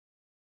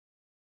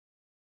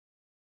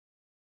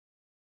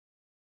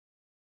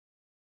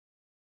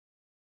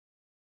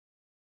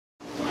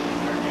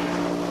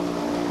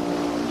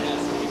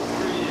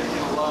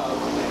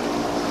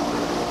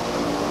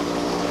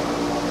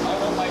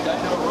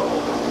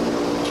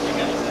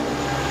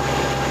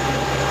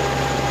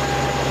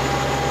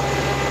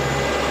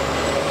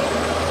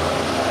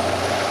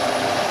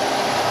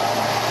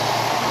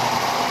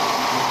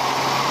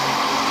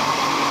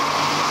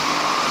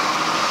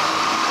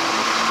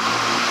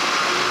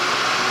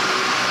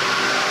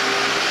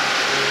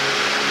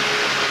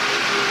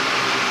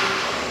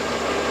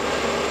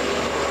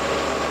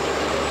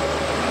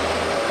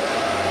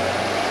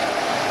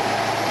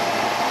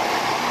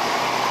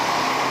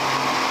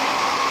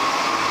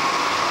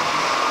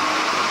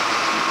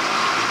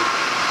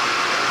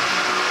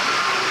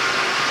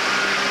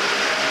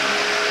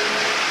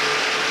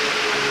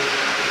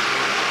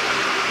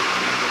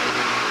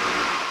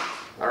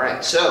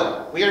right,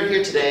 so we are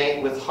here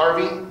today with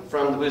Harvey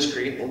from the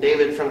Boostcreep and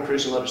David from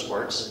Caruso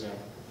Motorsports.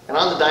 And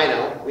on the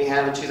dyno, we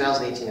have a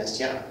 2018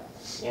 STI.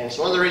 And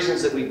so one of the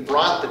reasons that we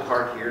brought the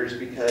car here is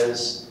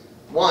because,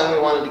 one, we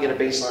wanted to get a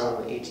baseline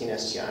on the 18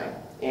 STI.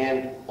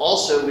 And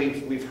also,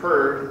 we've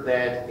heard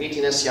that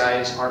 18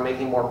 STIs are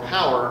making more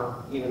power,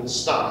 even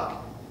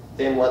stock,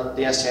 than what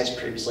the STIs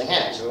previously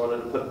had. So we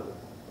wanted to put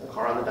the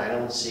car on the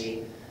dyno and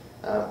see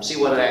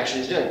what it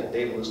actually is doing.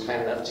 David was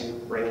kind enough to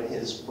bring in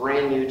his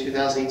brand new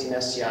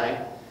 2018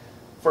 STI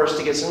for us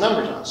to get some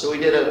numbers on. So we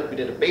did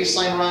a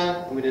baseline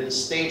run and we did a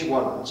stage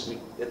 1 run. So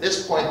at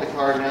this point, the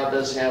car now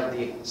does have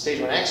the stage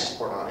 1 access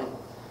port on it.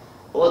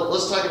 Well,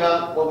 let's talk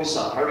about what we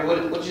saw. Harvey,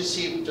 what did you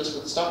see just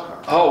with the stock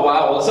car? Oh,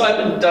 wow. Well, so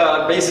I've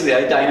been, basically,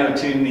 I dyno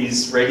tune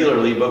these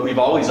regularly, but we've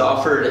always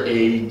offered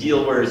a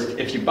deal where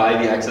if you buy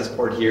the access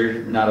port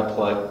here, not a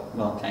plug,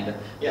 well, kind of,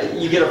 yeah,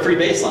 you get a free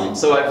baseline.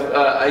 So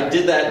I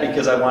did that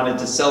because I wanted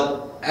to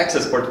sell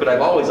access ports, but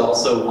I've always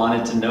also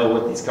wanted to know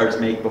what these cars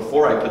make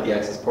before I put the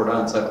access port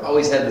on. So I've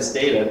always had this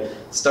data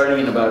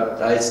starting in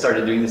I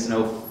started doing this in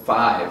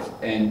 05,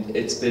 and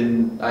it's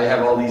been, I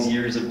have all these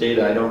years of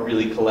data. I don't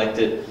really collect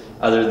it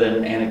other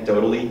than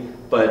anecdotally,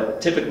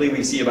 but typically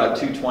we see about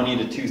 220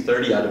 to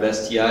 230 out of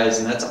STIs,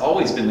 and that's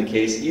always been the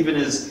case, even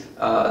as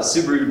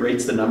Subaru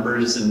rates the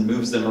numbers and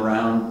moves them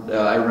around.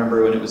 I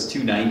remember when it was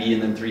 290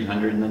 and then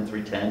 300 and then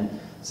 310,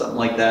 something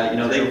like that. You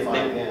know,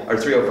 or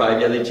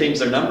 305, yeah, they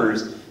changed their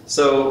numbers.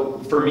 So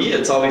for me,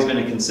 it's always been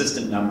a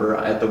consistent number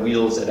at the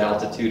wheels at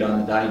altitude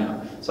on the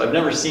dyno. So I've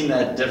never seen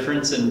that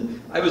difference, and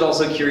I was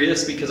also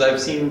curious because I've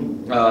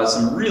seen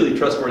some really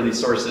trustworthy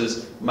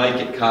sources. Mike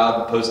at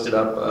Cobb posted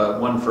up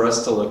one for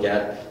us to look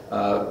at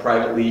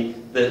privately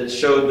that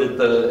showed that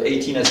the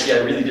 18 STI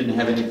really didn't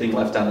have anything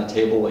left on the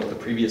table like the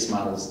previous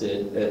models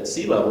did at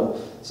sea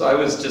level. So I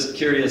was just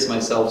curious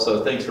myself,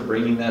 so thanks for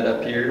bringing that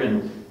up here,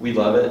 and we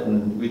love it,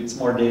 and it's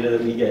more data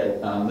that we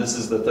get. This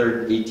is the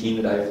third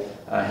 18 that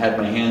I've had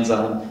my hands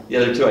on. The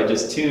other two I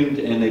just tuned,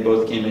 and they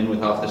both came in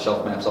with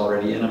off-the-shelf maps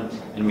already in them,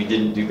 and we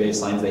didn't do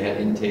baselines. They had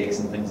intakes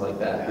and things like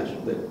that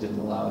that didn't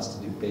allow us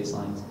to do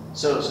baselines.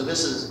 So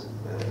this is,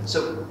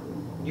 so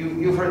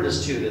you've heard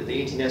this too, that the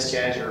 18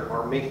 STIs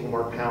are making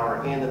more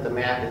power, and that the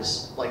map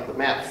is, like the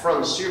map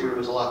from Subaru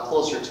is a lot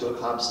closer to a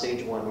Cobb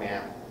Stage 1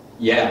 map.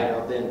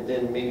 Yeah.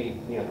 Than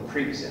maybe the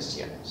previous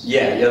STIs.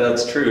 Yeah,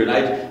 that's true, and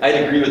I'd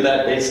agree with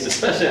that based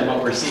especially on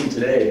what we're seeing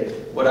today.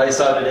 What I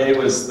saw today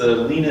was the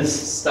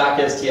leanest stock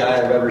STI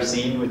I've ever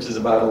seen, which is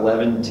about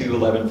 11.2,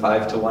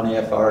 11.5 to 1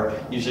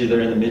 AFR. Usually they're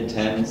in the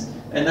mid-10s,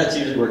 and that's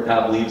usually where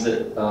Cobb leaves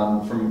it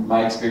from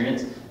my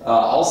experience.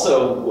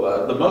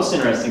 Also, the most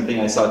interesting thing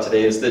I saw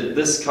today is that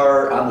this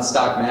car on the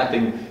stock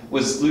mapping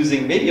was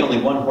losing maybe only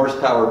 1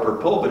 horsepower per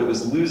pull, but it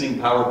was losing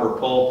power per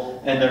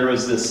pull, and there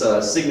was this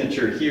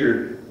signature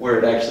here where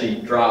it actually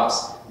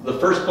drops. The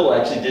first pull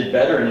actually did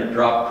better, and it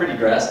dropped pretty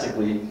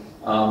drastically,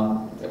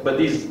 but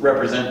these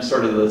represent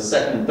sort of the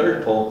second and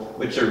third pull,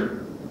 which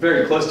are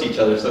very close to each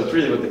other, so it's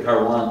really what the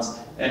car wants.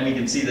 And we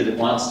can see that it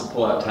wants to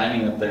pull out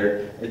timing up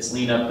there. It's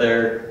lean up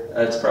there.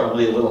 It's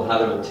probably a little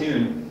out of a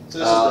tune. So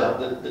this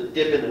is the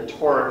dip in the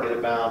torque at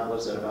about,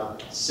 was it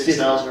about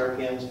 6,000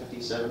 RPMs,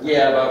 57?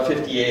 Yeah, about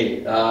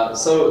 58.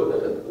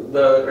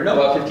 Or no,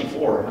 about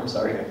 54, I'm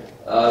sorry.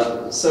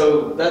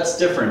 So that's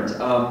different.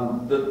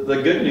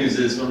 The good news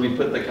is when we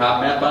put the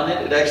Cobb map on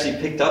it, it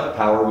actually picked up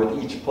power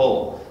with each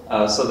pull.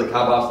 So the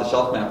Cobb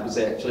off-the-shelf map was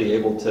actually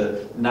able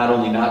to not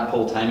only not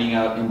pull timing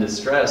out in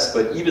distress,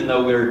 but even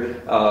though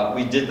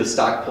we did the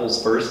stock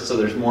pulls first, so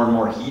there's more and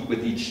more heat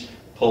with each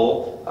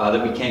pull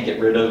that we can't get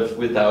rid of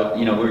without,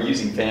 we're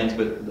using fans,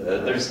 but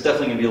there's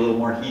definitely going to be a little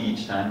more heat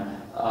each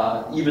time.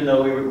 Even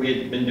though we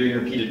had been doing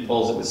repeated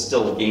pulls, it was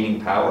still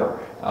gaining power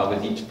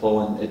with each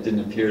pull, and it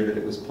didn't appear that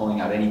it was pulling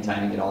out any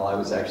timing at all. I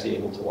was actually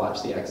able to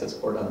watch the access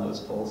port on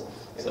those pulls.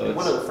 So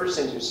one of the first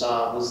things we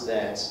saw was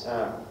that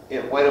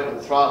wide open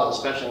throttle,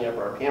 especially in the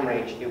upper RPM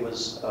range, it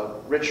was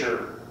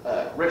richer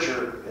at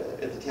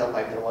the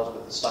tailpipe than it was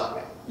with the stock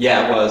map.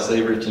 Yeah, it was.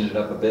 They richened it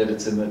up a bit.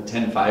 It's in the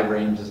 10.5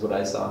 range is what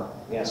I saw.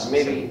 Yeah, so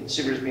maybe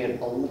Subaru's being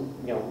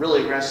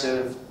really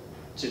aggressive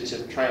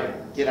to try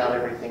and get out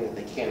everything that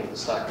they can with the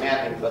stock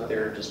mapping, but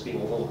they're just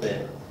being a little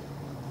bit,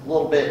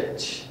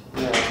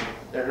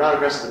 they're not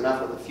aggressive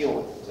enough with the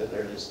fueling. So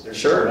they're just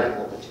sure. a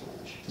little bit too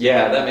much.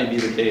 Yeah, that may be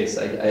the case.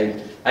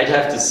 I'd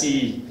have to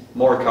see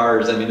more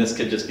cars. I mean, this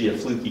could just be a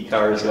fluky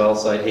car as well,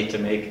 so I'd hate to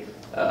make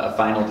a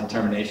final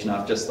determination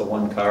off just the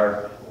one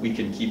car. We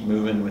can keep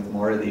moving with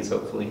more of these,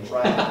 hopefully.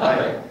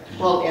 Right.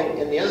 Well,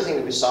 and the other thing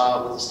that we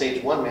saw with the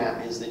Stage 1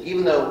 map is that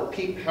even though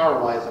peak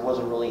power-wise there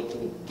wasn't really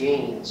any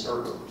gains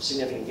or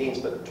significant gains,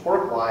 but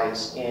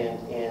torque-wise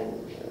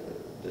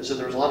so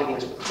there was a lot of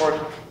gains with torque,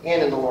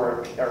 and in the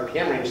lower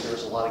RPM range there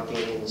was a lot of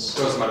gains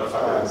in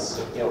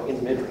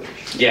the mid-range.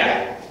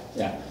 Yeah.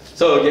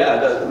 So yeah,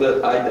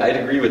 I'd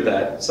agree with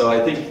that. So I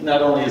think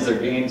not only is there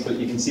gains, but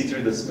you can see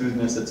through the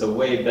smoothness, it's a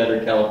way better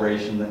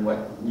calibration than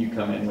what you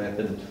come in with,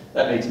 and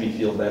that makes me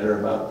feel better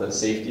about the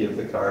safety of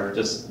the car.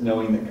 Just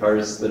knowing that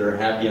cars that are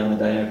happy on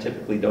the dyno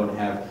typically don't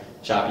have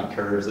choppy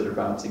curves that are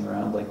bouncing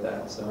around like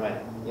that. So. Right.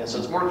 Yeah. So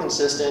it's more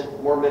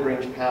consistent, more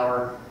mid-range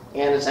power,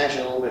 and it's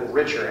actually a little bit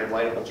richer and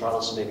wide open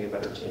throttle, so maybe a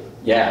better tune.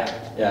 Yeah.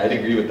 Yeah, I'd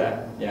agree with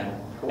that. Yeah.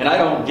 Cool. And I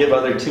don't give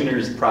other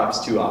tuners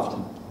props too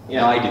often.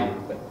 Yeah. No, I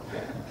do. But.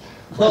 Yeah.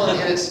 Well,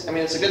 and it's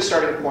it's a good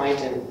starting point,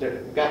 and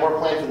we've got more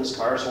planned for this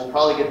car, so we'll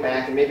probably get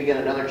back and maybe get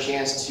another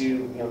chance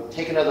to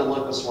take another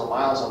look with some more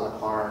miles on the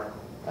car.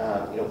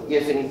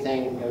 If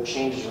anything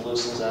changes or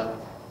loosens up,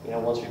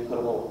 once we put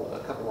a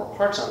couple more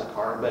parts on the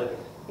car, but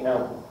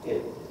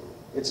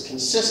it's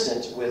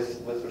consistent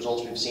with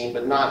results we've seen,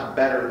 but not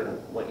better than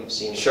what you've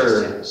seen.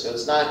 Sure. So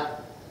it's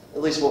not,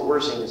 at least what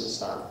we're seeing is it's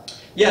not.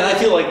 Yeah, and I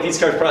feel like these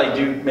cars probably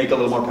do make a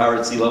little more power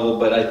at sea level,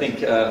 but I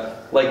think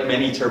like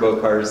many turbo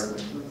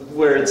cars,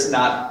 where it's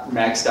not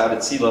maxed out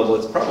at sea level,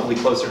 it's probably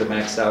closer to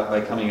maxed out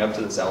by coming up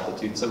to this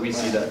altitude. So we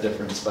see that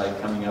difference by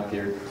coming up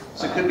here.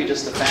 So it could be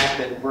just the fact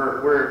that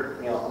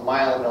we're a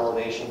mile of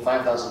elevation,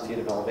 5,000 feet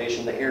of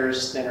elevation. The air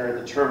is thinner.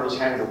 The turbo's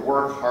having to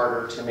work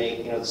harder to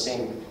make the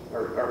same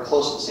or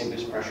close to the same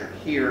boost pressure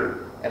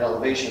here at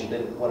elevation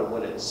than what it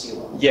would at sea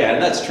level. Yeah,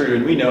 and that's true,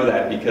 and we know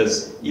that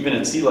because even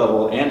at sea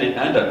level and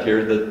up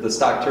here, the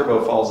stock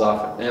turbo falls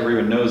off.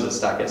 Everyone knows the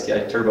stock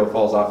STI turbo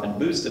falls off in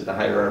boost at the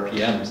higher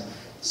RPMs.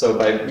 So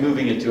by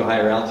moving it to a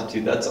higher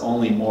altitude, that's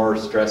only more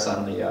stress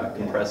on the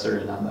compressor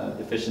and on the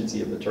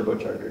efficiency of the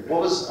turbocharger.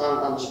 What was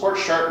on the Sport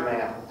Sharp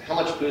map? How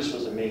much boost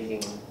was it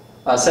making?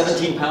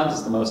 17 pounds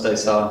is the most I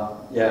saw.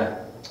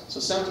 Yeah. So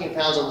 17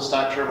 pounds on the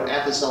stock turbo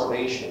at this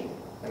elevation.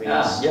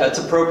 Yeah, it's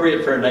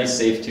appropriate for a nice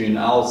safe tune.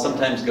 I'll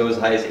sometimes go as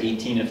high as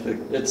 18 if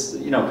it's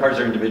cars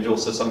are individual.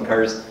 So some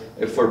cars,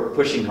 if we're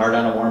pushing hard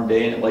on a warm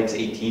day and it likes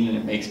 18 and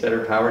it makes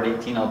better power at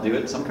 18, I'll do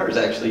it. Some cars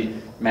actually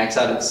max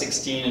out at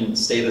 16 and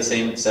stay the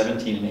same at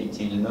 17 and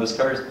 18. And those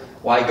cars,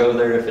 why go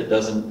there if it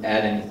doesn't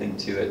add anything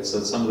to it?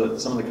 So some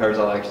of the cars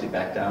I'll actually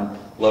back down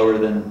lower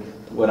than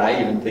what I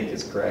even think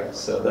is correct.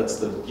 So that's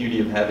the beauty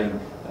of having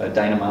a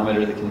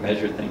dynamometer that can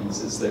measure things,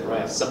 is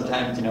that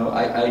sometimes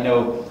I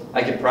know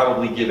I could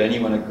probably give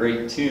anyone a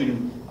great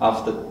tune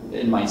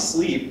in my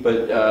sleep,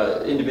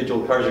 but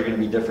individual cars are going to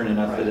be different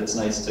enough that it's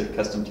nice to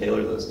custom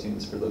tailor those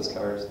tunes for those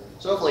cars.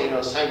 So hopefully,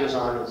 as time goes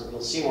on,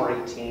 you'll see more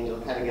 18s.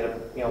 You'll kind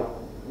of get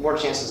more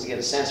chances to get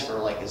a sense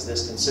for is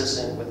this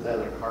consistent with the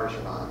other cars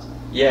or not?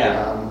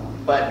 Yeah.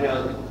 But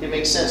it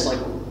makes sense, like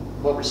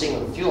what we're seeing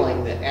with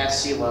fueling, that at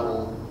sea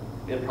level,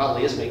 it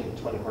probably is making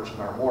 20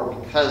 horsepower more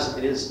because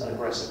it is an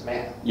aggressive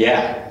map.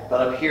 Yeah.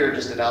 But up here,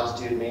 just at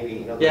altitude,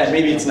 maybe yeah,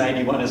 maybe it's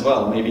 91 as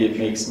well. Maybe it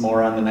makes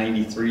more on the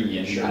 93,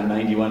 and on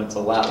 91 it's a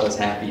lot less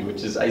happy,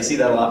 which is I see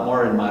that a lot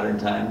more in modern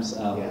times,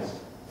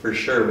 for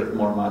sure, with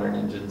more modern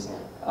engines.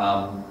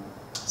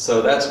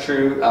 So that's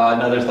true.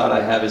 Another thought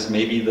I have is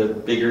maybe the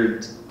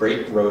bigger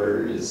brake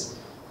rotor is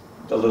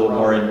a little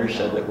more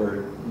inertia, that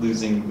we're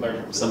losing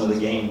some of the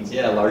gains.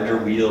 Yeah, larger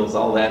wheels,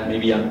 all that.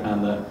 Maybe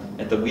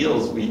at the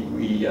wheels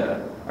we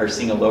are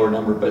seeing a lower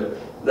number, but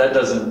that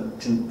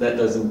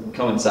doesn't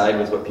coincide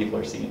with what people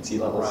are seeing at sea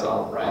level.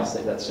 So I'll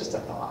say that's just a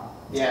thought.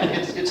 Yeah,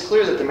 it's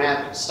clear that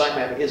the stock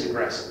map is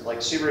aggressive. Like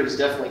Subaru has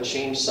definitely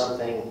changed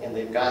something, and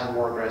they've gotten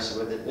more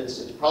aggressive with it. It's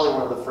probably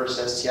one of the first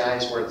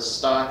STIs where the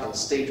stock and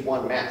stage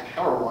 1 map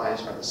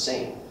power-wise are the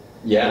same.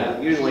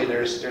 Yeah. Usually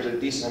there's a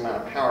decent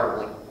amount of power,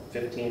 like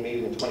 15, maybe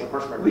even 20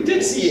 horsepower. We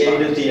did see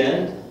 8 at the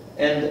end,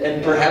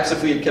 and perhaps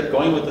if we had kept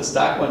going with the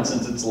stock one,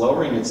 since it's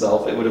lowering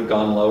itself, it would have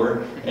gone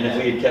lower. And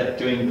if we had kept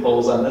doing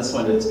pulls on this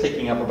one, it's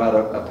picking up about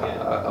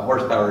a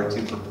horsepower or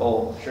 2 per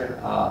pull. Sure.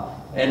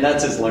 And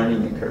that's as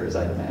learning occurs,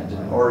 I'd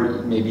imagine, or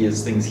maybe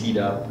as things heat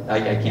up.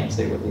 I can't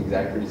say what the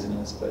exact reason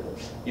is, but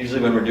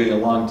usually when we're doing a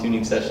long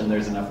tuning session,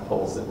 there's enough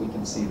pulls that we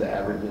can see the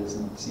averages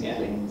and see the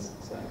gains.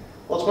 So.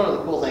 Well, it's one of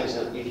the cool things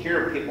that you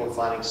hear people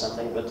finding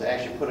something, but to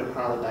actually put a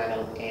car on the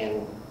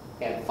dyno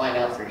and find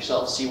out for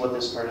yourself, see what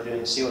this car is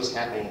doing, see what's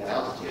happening at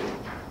altitude,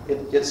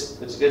 it's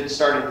a good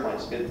starting point.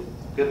 It's a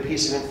good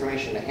piece of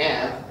information to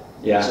have.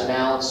 Yeah. So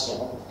now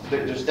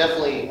there's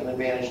definitely an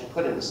advantage to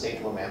put in the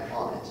stage 1 map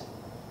on it.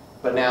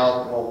 But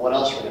now, what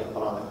else are we going to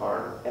put on the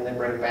car, and then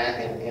bring it back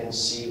and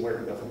see where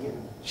to go from here?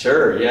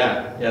 Sure,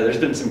 yeah. There's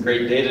been some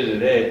great data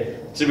today.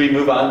 Should we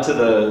move on to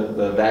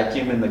the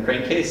vacuum and the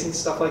crankcase and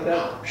stuff like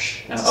that?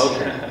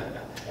 Okay.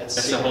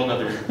 That's a whole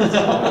nother.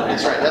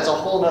 That's right. That's a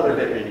whole nother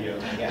video.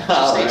 Yeah.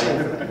 So stay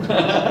tuned for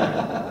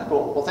that.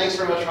 Cool. Well, thanks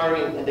very much,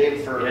 Harvey and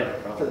David, for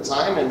the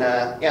time,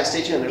 and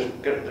stay tuned.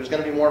 There's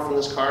going to be more from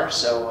this car.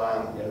 So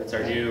it's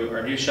our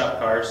new shop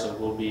car. So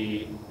we'll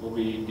be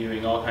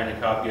doing all kind of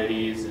Cobb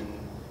goodies and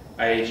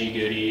IAG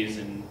goodies,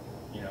 and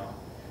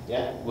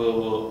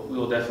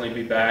we'll definitely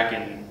be back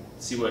and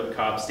see what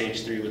Cobb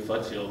Stage 3 with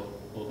flex fuel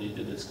will do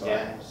to this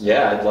car.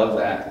 Yeah, I'd love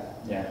that.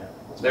 Yeah.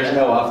 There's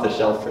no off the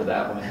shelf for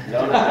that one.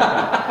 No.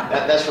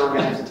 That's where we're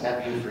going to have to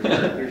tap you for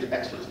your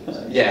expertise.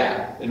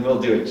 Yeah, and we'll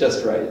do it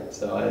just right.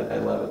 So I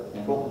love it.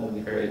 Yeah, cool. That'll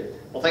be great.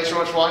 Well, thanks so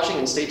much for watching,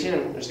 and stay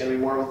tuned. There's going to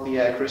be more with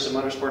the Caruso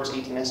Motorsports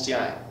 18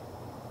 STI.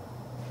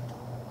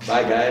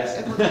 Bye,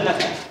 guys.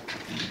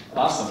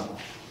 Awesome.